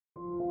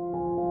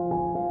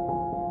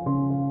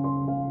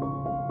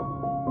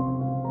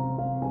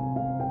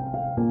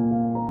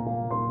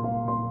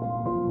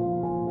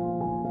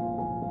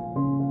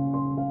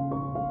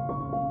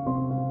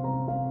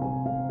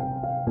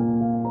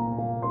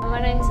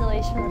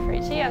Aliesha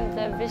Mafrici. I'm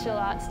the visual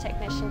arts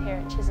technician here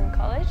at Chisholm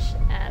College,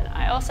 and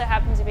I also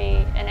happen to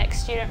be an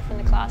ex-student from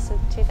the class of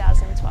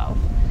 2012.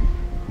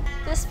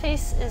 This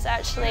piece is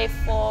actually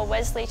for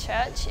Wesley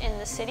Church in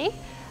the city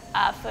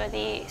for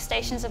the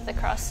Stations of the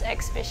Cross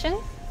exhibition.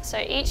 So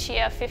each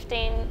year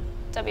 15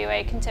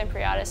 WA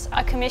contemporary artists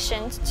are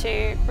commissioned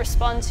to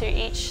respond to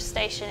each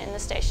station in the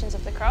Stations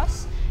of the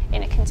Cross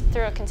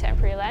through a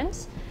contemporary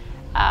lens.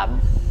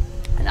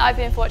 And I've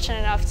been fortunate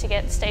enough to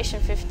get Station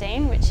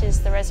 15, which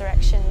is the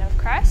resurrection of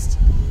Christ.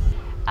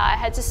 I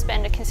had to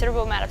spend a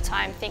considerable amount of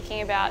time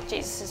thinking about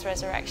Jesus'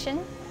 resurrection,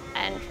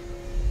 and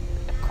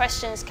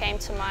questions came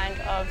to mind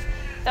of,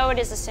 though it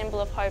is a symbol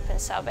of hope and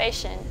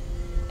salvation,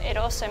 it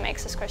also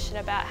makes us question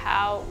about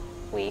how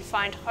we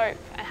find hope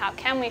and how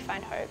can we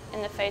find hope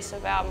in the face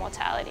of our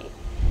mortality.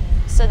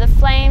 So the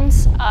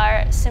flames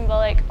are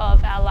symbolic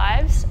of our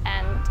lives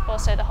and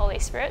also the Holy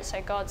Spirit,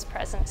 so God's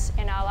presence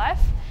in our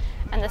life.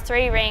 And the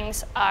three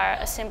rings are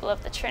a symbol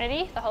of the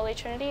Trinity, the Holy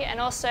Trinity, and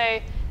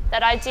also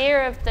that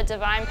idea of the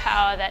divine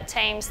power that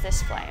tames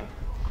this flame.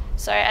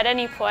 So at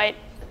any point,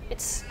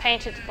 it's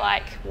painted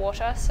like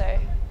water, so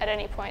at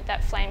any point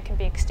that flame can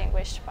be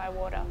extinguished by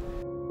water.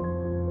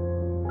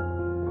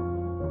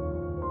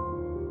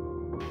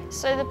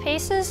 So the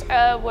pieces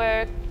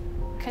were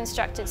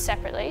constructed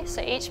separately.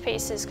 So each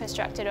piece is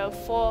constructed of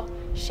 4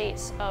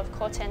 sheets of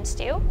corten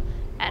steel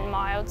and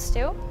mild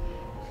steel.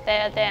 They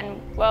are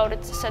then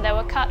welded, so they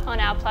were cut on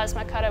our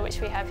plasma cutter,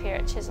 which we have here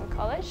at Chisholm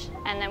College,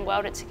 and then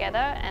welded together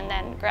and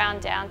then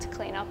ground down to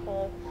clean up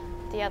all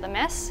the other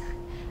mess.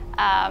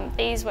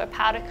 These were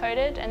powder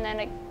coated, and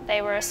then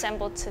they were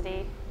assembled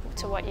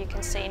to what you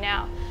can see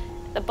now.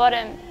 The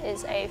bottom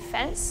is a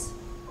fence,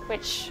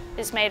 which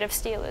is made of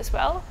steel as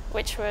well,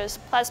 which was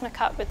plasma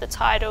cut with the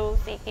title,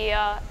 the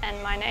year,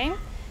 and my name,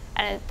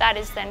 and that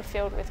is then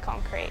filled with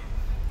concrete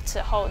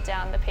to hold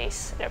down the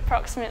piece. It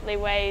approximately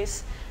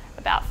weighs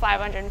about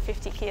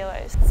 550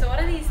 kilos. So what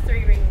do these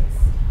 3 rings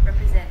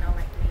represent or like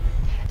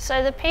mean?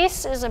 So the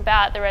piece is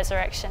about the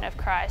resurrection of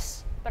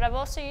Christ, but I've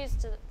also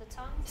used the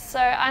tongue. So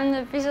I'm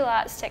the visual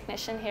arts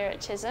technician here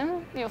at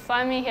Chisholm. You'll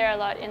find me here a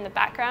lot in the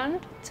background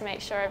to make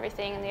sure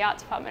everything in the art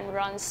department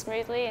runs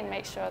smoothly and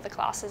make sure the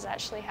classes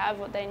actually have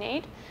what they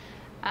need.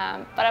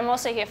 But I'm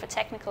also here for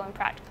technical and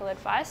practical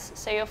advice.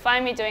 So you'll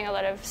find me doing a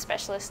lot of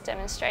specialist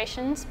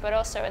demonstrations, but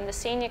also in the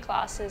senior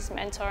classes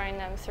mentoring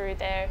them through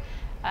their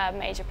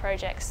major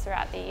projects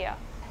throughout the year.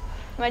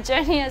 My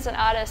journey as an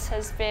artist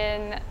has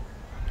been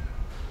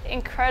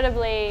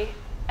incredibly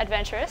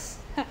adventurous.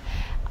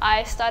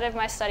 I started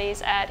my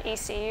studies at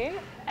ECU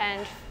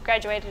and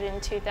graduated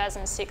in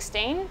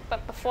 2016,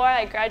 but before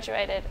I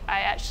graduated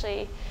I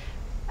actually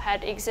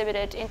had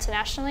exhibited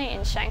internationally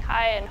in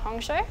Shanghai and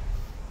Hangzhou.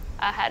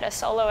 I had a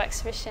solo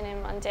exhibition in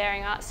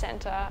Mundaring Art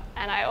Centre,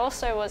 and I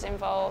also was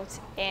involved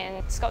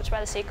in Sculpture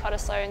by the Sea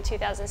Cottesloe in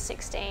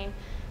 2016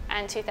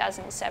 and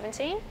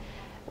 2017.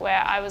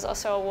 Where I was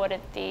also awarded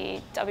the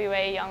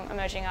WA Young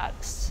Emerging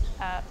Artists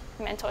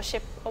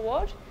Mentorship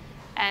Award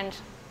and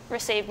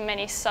received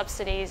many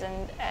subsidies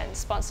and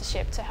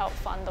sponsorship to help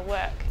fund the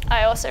work.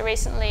 I also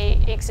recently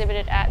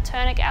exhibited at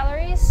Turner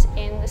Galleries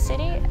in the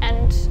city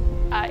and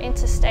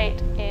interstate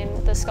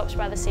in the Sculpture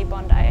by the Sea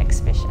Bondi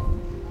exhibition.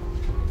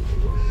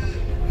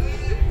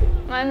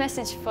 My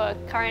message for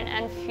current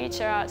and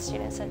future art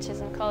students at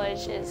Chisholm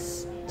College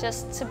is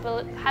just to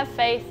have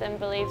faith and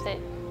believe that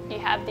you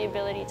have the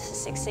ability to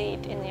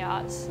succeed in the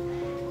arts.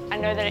 I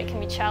know that it can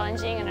be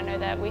challenging, and I know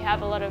that we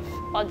have a lot of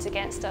odds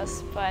against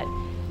us, but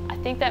I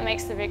think that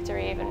makes the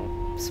victory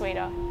even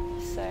sweeter.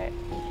 So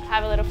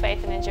have a little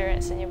faith and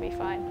endurance and you'll be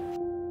fine.